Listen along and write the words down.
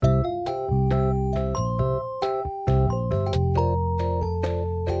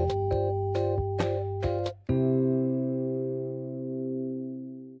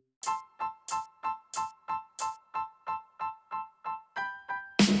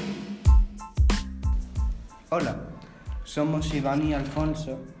Hola, somos Iván y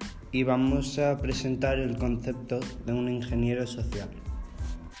Alfonso y vamos a presentar el concepto de un ingeniero social.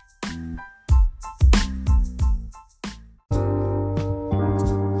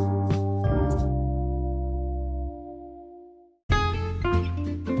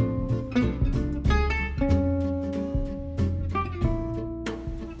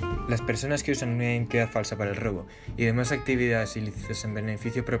 Las personas que usan una identidad falsa para el robo y demás actividades ilícitas en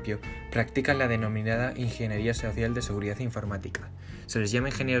beneficio propio practican la denominada ingeniería social de seguridad informática. Se les llama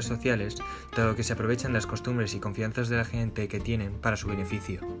ingenieros sociales, dado que se aprovechan de las costumbres y confianzas de la gente que tienen para su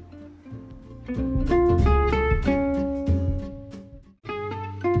beneficio.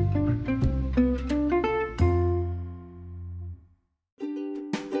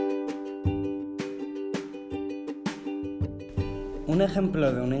 Un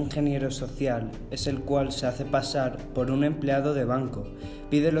ejemplo de un ingeniero social es el cual se hace pasar por un empleado de banco,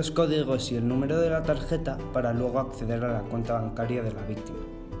 pide los códigos y el número de la tarjeta para luego acceder a la cuenta bancaria de la víctima.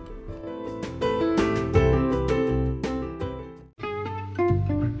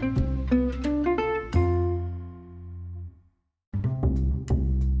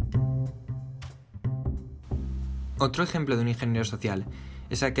 Otro ejemplo de un ingeniero social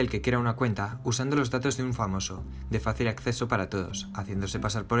es aquel que crea una cuenta usando los datos de un famoso, de fácil acceso para todos, haciéndose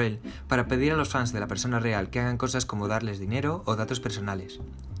pasar por él para pedir a los fans de la persona real que hagan cosas como darles dinero o datos personales.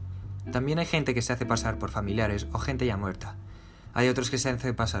 También hay gente que se hace pasar por familiares o gente ya muerta. Hay otros que se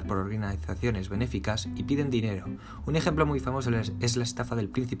hacen pasar por organizaciones benéficas y piden dinero. Un ejemplo muy famoso es la estafa del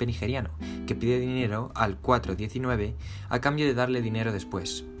príncipe nigeriano, que pide dinero al 419 a cambio de darle dinero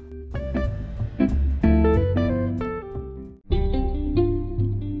después.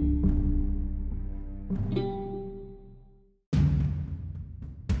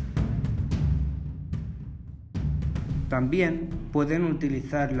 También pueden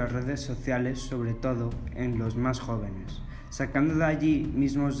utilizar las redes sociales, sobre todo en los más jóvenes, sacando de allí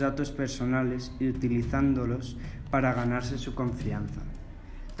mismos datos personales y utilizándolos para ganarse su confianza.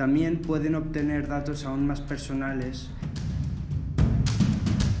 También pueden obtener datos aún más personales.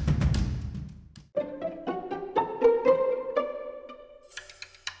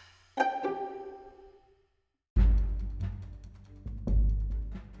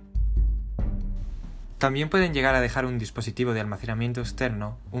 También pueden llegar a dejar un dispositivo de almacenamiento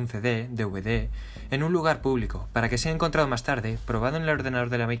externo, un CD, DVD, en un lugar público, para que sea encontrado más tarde, probado en el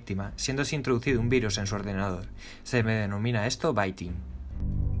ordenador de la víctima, siendo así introducido un virus en su ordenador. Se denomina esto byting.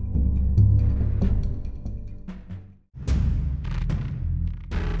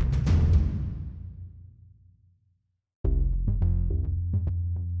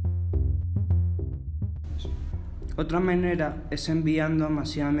 Otra manera es enviando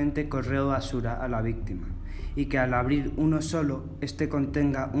masivamente correo basura a la víctima y que al abrir uno solo, este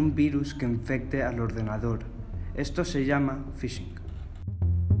contenga un virus que infecte al ordenador. Esto se llama phishing.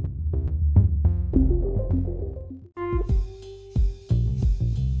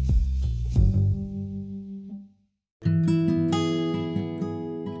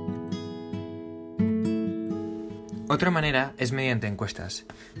 Otra manera es mediante encuestas,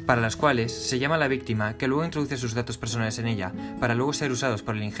 para las cuales se llama a la víctima que luego introduce sus datos personales en ella para luego ser usados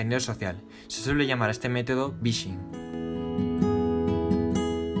por el ingeniero social. Se suele llamar a este método phishing.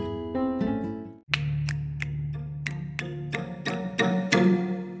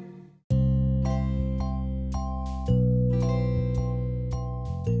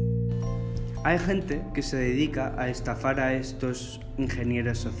 Hay gente que se dedica a estafar a estos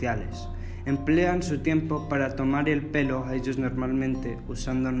ingenieros sociales. Emplean su tiempo para tomar el pelo a ellos normalmente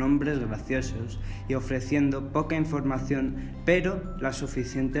usando nombres graciosos y ofreciendo poca información, pero la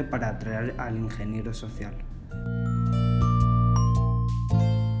suficiente para atraer al ingeniero social.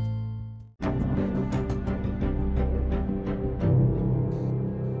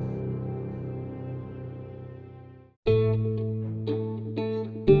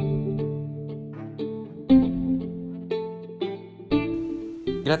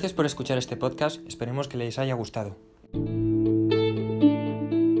 Gracias por escuchar este podcast, esperemos que les haya gustado.